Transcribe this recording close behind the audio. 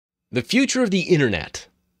The future of the internet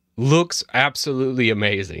looks absolutely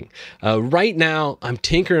amazing. Right now, I'm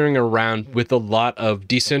tinkering around with a lot of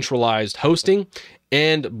decentralized hosting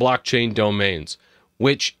and blockchain domains,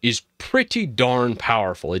 which is pretty darn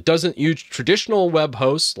powerful. It doesn't use traditional web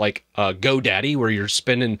hosts like GoDaddy, where you're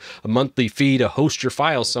spending a monthly fee to host your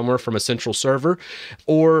files somewhere from a central server,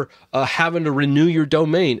 or having to renew your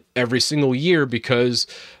domain every single year because,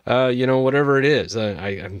 whatever it is.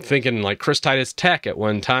 I'm thinking like Titus Tech at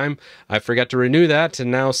one time. I forgot to renew that, and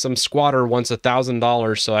now some squatter wants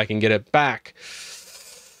 $1,000 so I can get it back.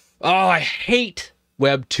 Oh, I hate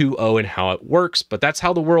Web 2.0 and how it works, but that's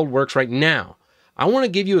how the world works right now. I want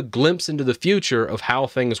to give you a glimpse into the future of how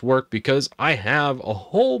things work because I have a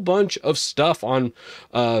whole bunch of stuff on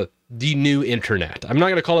the new internet. I'm not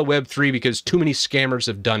going to call it Web 3 because too many scammers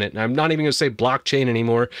have done it. And I'm not even going to say blockchain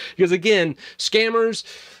anymore because, again, scammers,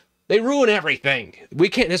 they ruin everything.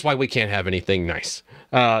 That's why we can't have anything nice.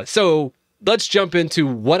 So let's jump into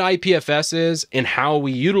what IPFS is and how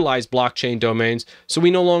we utilize blockchain domains so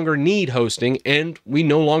we no longer need hosting and we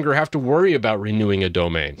no longer have to worry about renewing a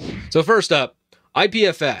domain. So first up,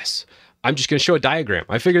 IPFS. I'm just going to show a diagram.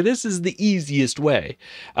 I figure this is the easiest way.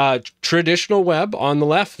 Traditional web on the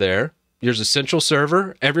left there, there's a central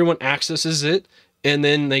server, everyone accesses it, and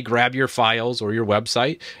then they grab your files or your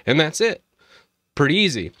website, and that's it. Pretty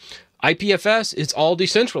easy. IPFS, it's all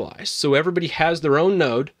decentralized, so everybody has their own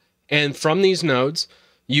node, and from these nodes,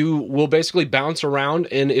 you will basically bounce around,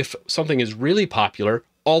 and if something is really popular,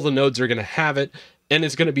 all the nodes are going to have it, and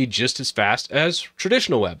it's going to be just as fast as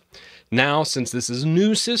traditional web. Now, since this is a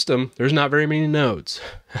new system, there's not very many nodes.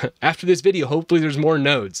 After this video, hopefully there's more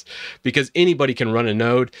nodes because anybody can run a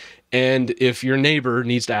node. And if your neighbor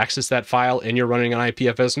needs to access that file and you're running an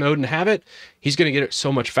IPFS node and have it, he's going to get it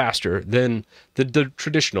so much faster than the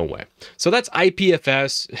traditional way. So that's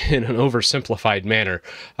IPFS in an oversimplified manner.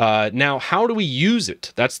 Now, how do we use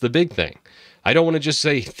it? That's the big thing. I don't want to just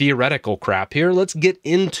say theoretical crap here. Let's get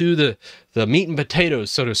into the meat and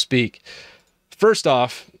potatoes, so to speak. First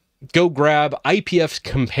off, go grab IPFS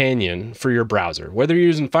Companion for your browser. Whether you're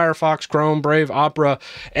using Firefox, Chrome, Brave, Opera,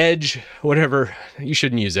 Edge, whatever. You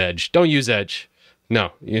shouldn't use Edge. Don't use Edge.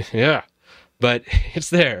 No. Yeah. But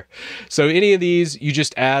it's there. So any of these, you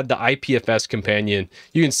just add the IPFS Companion.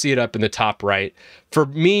 You can see it up in the top right. For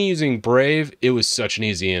me using Brave, it was such an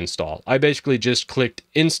easy install. I basically just clicked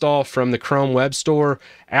install from the Chrome Web Store.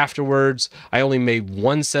 Afterwards, I only made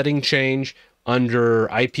one setting change under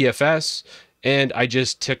IPFS, and I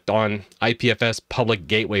just ticked on IPFS public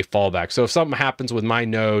gateway fallback. So if something happens with my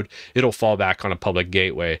node, it'll fall back on a public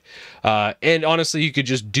gateway. And honestly, you could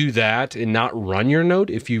just do that and not run your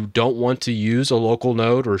node. If you don't want to use a local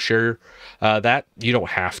node or share that, you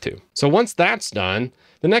don't have to. So once that's done,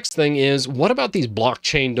 the next thing is, what about these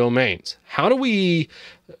blockchain domains? How do we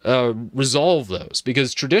resolve those?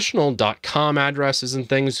 Because traditional .com addresses and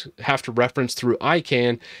things have to reference through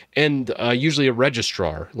ICANN and usually a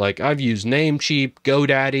registrar. Like I've used Namecheap,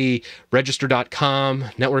 GoDaddy, Register.com,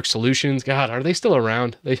 Network Solutions. God, are they still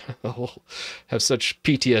around? They have such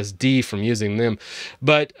PTSD from using them.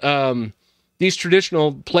 But these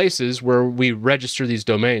traditional places where we register these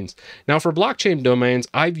domains. Now for blockchain domains,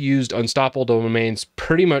 I've used Unstoppable Domains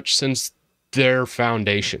pretty much since their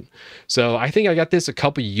foundation. So I think I got this a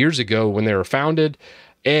couple years ago when they were founded.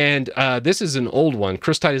 And this is an old one.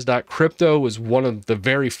 ChrisTitus.crypto was one of the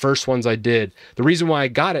very first ones I did. The reason why I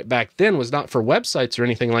got it back then was not for websites or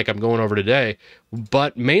anything like I'm going over today,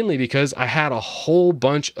 but mainly because I had a whole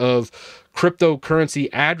bunch of cryptocurrency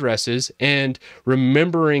addresses, and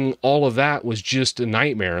remembering all of that was just a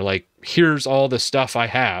nightmare. Like, here's all the stuff I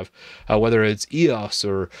have, whether it's EOS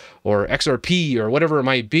or XRP or whatever it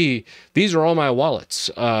might be. These are all my wallets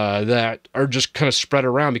that are just kind of spread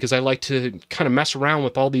around because I like to kind of mess around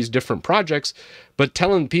with all these different projects, but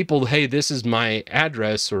telling people, hey, this is my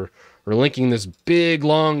address, or linking this big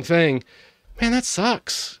long thing, man, that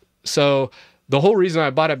sucks. So the whole reason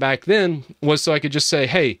I bought it back then was so I could just say,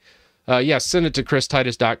 hey, yeah, send it to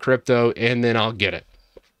ChrisTitus.crypto and then I'll get it.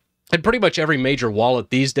 And pretty much every major wallet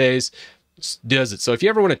these days does it. So if you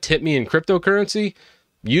ever want to tip me in cryptocurrency,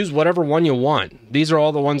 use whatever one you want. These are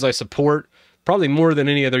all the ones I support, probably more than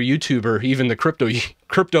any other YouTuber, even the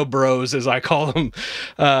crypto bros, as I call them,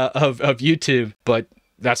 of YouTube. But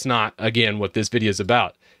that's not, again, what this video is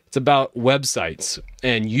about. It's about websites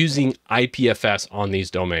and using IPFS on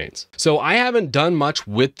these domains. So I haven't done much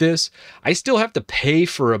with this. I still have to pay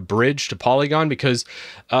for a bridge to Polygon because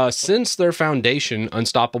since their foundation,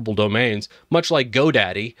 Unstoppable Domains, much like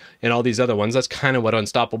GoDaddy and all these other ones, that's kind of what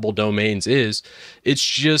Unstoppable Domains is. It's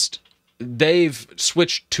just they've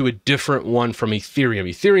switched to a different one from Ethereum.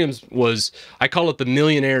 Ethereum's was, I call it the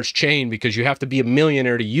millionaire's chain, because you have to be a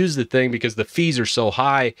millionaire to use the thing, because the fees are so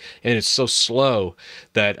high and it's so slow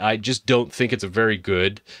that I just don't think it's a very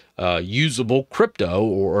good usable crypto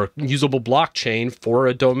or usable blockchain for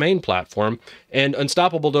a domain platform. And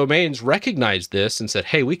Unstoppable Domains recognized this and said,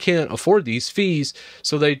 hey, we can't afford these fees.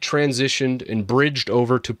 So they transitioned and bridged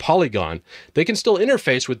over to Polygon. They can still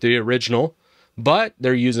interface with the original, but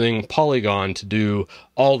they're using Polygon to do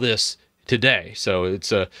all this today. So it's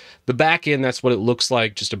the back end, that's what it looks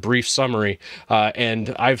like, just a brief summary.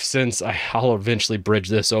 And I'll eventually bridge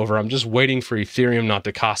this over. I'm just waiting for Ethereum not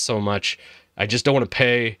to cost so much. I just don't want to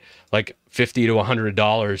pay like $50 to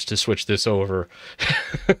 $100 to switch this over,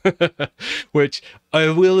 which I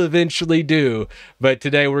will eventually do. But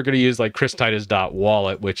today we're going to use like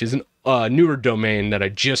christitus.wallet, which is a newer domain that I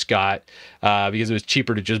just got because it was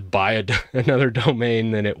cheaper to just buy another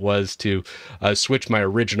domain than it was to switch my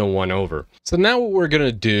original one over. So now what we're going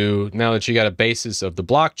to do, now that you got a basis of the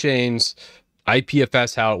blockchains,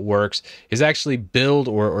 IPFS, how it works, is actually build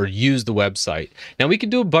or use the website. Now we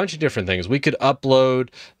could do a bunch of different things. We could upload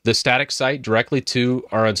the static site directly to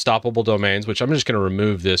our Unstoppable Domains, which I'm just going to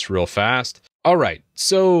remove this real fast. All right,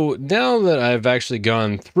 so now that I've actually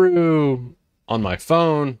gone through on my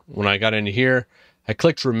phone, when I got into here, I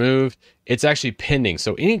clicked remove. It's actually pending.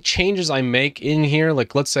 So any changes I make in here,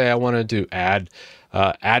 like let's say I wanted to add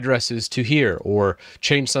addresses to here or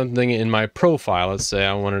change something in my profile. Let's say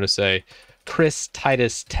I wanted to say Chris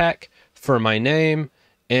Titus Tech for my name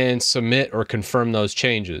and submit or confirm those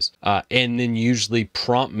changes. And then usually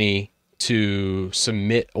prompt me to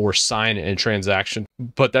submit or sign a transaction.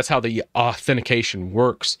 But that's how the authentication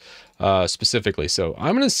works specifically. So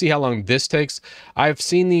I'm going to see how long this takes. I've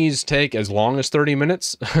seen these take as long as 30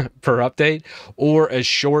 minutes per update or as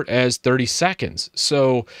short as 30 seconds.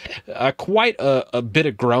 So quite a bit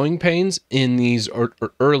of growing pains in these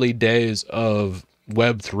early days of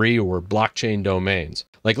Web3 or blockchain domains.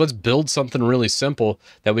 Like, let's build something really simple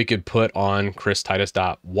that we could put on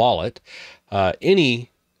christitus.wallet. Any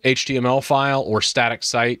HTML file or static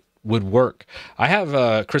site would work. I have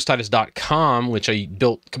christitus.com, which I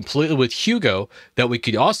built completely with Hugo, that we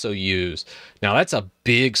could also use. Now that's a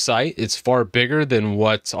big site. It's far bigger than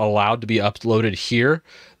what's allowed to be uploaded here.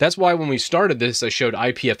 That's why when we started this, I showed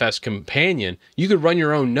IPFS Companion. You could run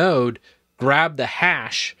your own node, grab the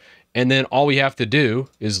hash, and then all we have to do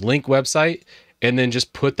is link website and then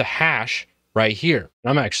just put the hash right here.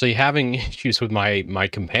 I'm actually having issues with my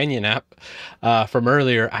companion app from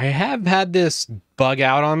earlier. I have had this bug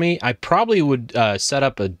out on me. I probably would set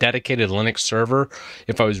up a dedicated Linux server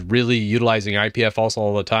if I was really utilizing IPFS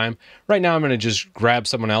all the time. Right now, I'm going to just grab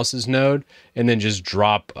someone else's node and then just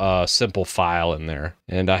drop a simple file in there.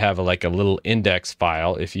 And I have like a little index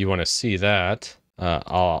file if you want to see that.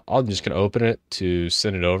 I'm just going to open it to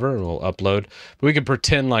send it over and we'll upload. But we can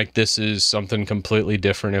pretend like this is something completely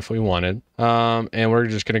different if we wanted. And we're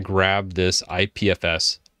just going to grab this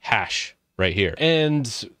IPFS hash right here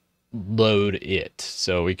and load it.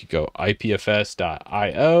 So we could go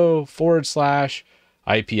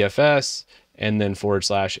ipfs.io/IPFS and then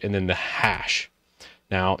 / and then the hash.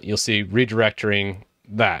 Now you'll see redirecting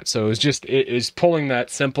that. So it is pulling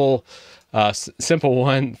that simple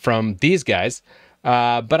one from these guys.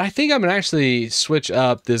 But I think I'm going to actually switch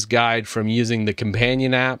up this guide from using the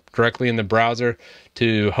companion app directly in the browser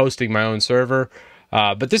to hosting my own server.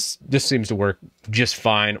 But this seems to work just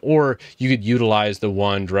fine. Or you could utilize the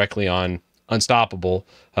one directly on Unstoppable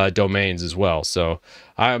Domains as well. So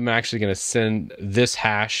I'm actually going to send this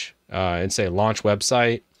hash and say launch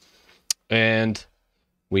website. And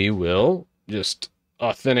we will just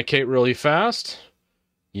authenticate really fast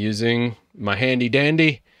using my handy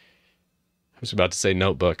dandy, I was about to say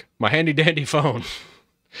notebook, my handy dandy phone.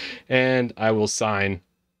 And I will sign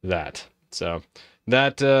that. So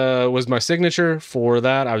that was my signature for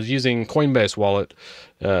that. I was using Coinbase wallet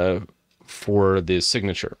for the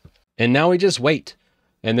signature. And now we just wait.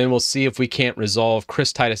 And then we'll see if we can't resolve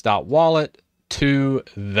christitus.wallet to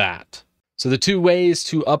that. So the two ways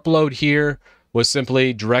to upload here was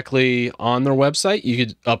simply directly on their website. You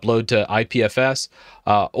could upload to IPFS,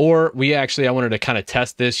 or I wanted to kind of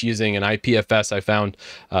test this using an IPFS. I found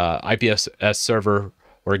IPFS server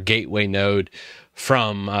or gateway node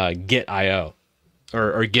from Git.io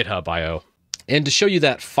or GitHub.io. And to show you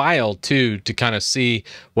that file too, to kind of see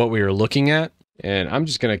what we were looking at, and I'm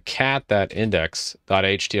just going to cat that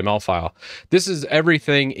index.html file. This is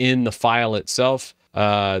everything in the file itself.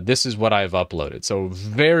 this is what I've uploaded. So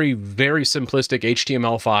very, very simplistic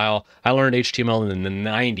HTML file. I learned HTML in the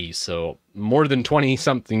 90s, so more than 20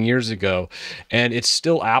 something years ago, and it's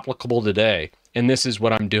still applicable today. And this is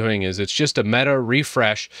what I'm doing, is it's just a meta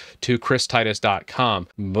refresh to christitus.com.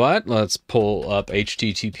 But let's pull up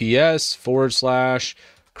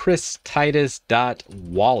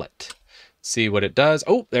https:/christitus.wallet. See what it does.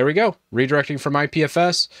 Oh, there we go. Redirecting from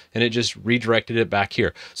IPFS, and it just redirected it back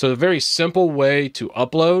here. So a very simple way to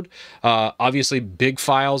upload, obviously big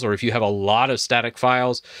files, or if you have a lot of static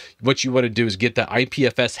files, what you want to do is get the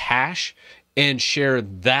IPFS hash and share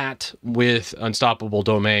that with Unstoppable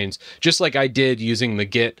Domains, just like I did using the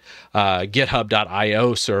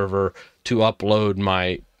github.io server to upload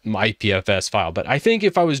my IPFS file. But I think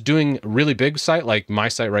if I was doing a really big site, like my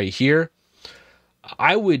site right here,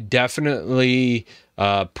 I would definitely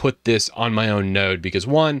put this on my own node, because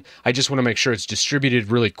one, I just want to make sure it's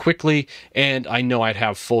distributed really quickly, and I know I'd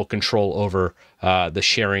have full control over the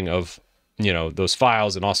sharing of, you know, those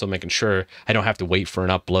files, and also making sure I don't have to wait for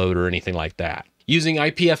an upload or anything like that. Using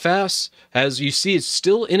IPFS, as you see, it's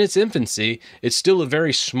still in its infancy. It's still a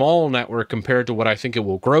very small network compared to what I think it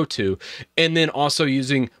will grow to. And then also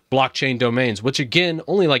using blockchain domains, which again,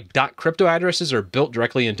 only like .crypto addresses are built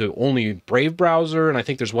directly into only Brave browser. And I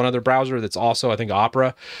think there's one other browser that's also, I think,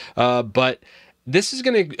 Opera. But this is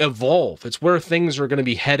going to evolve. It's where things are going to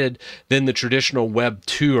be headed than the traditional Web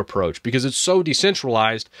 2 approach, because it's so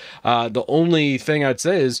decentralized. The only thing I'd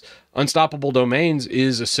say is Unstoppable Domains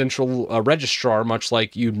is a central registrar, much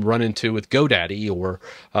like you'd run into with GoDaddy or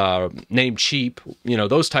Namecheap, you know,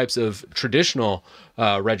 those types of traditional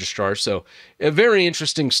registrars. So very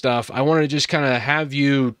interesting stuff. I want to just kind of have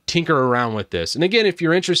you tinker around with this. And again, if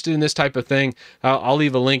you're interested in this type of thing, I'll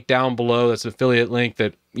leave a link down below. That's an affiliate link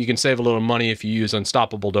that you can save a little money if you use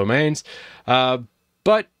Unstoppable Domains.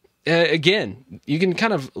 Again, you can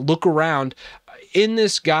kind of look around. In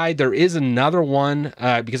this guide, there is another one,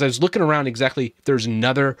 because I was looking around exactly if there's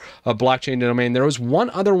another blockchain domain. There was one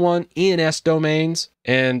other one, ENS Domains,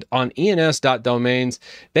 and on ens.domains,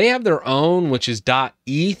 they have their own, which is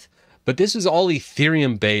 .eth, but this is all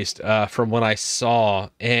Ethereum based from what I saw.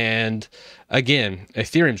 And again,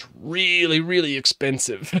 Ethereum's really, really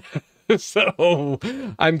expensive. So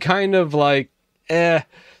I'm kind of like,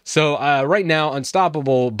 So right now,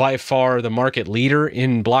 Unstoppable, by far the market leader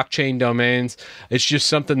in blockchain domains. It's just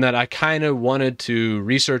something that I kind of wanted to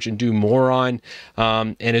research and do more on.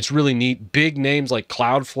 And it's really neat. Big names like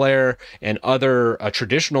Cloudflare and other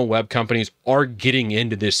traditional web companies are getting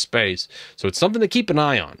into this space. So it's something to keep an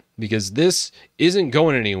eye on, because this isn't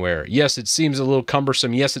going anywhere. Yes, it seems a little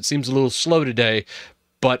cumbersome. Yes, it seems a little slow today.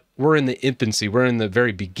 But we're in the infancy. We're in the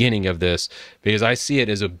very beginning of this, because I see it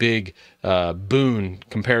as a big boon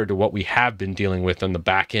compared to what we have been dealing with on the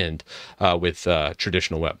back end with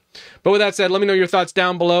traditional web. But with that said, let me know your thoughts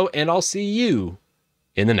down below, and I'll see you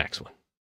in the next one.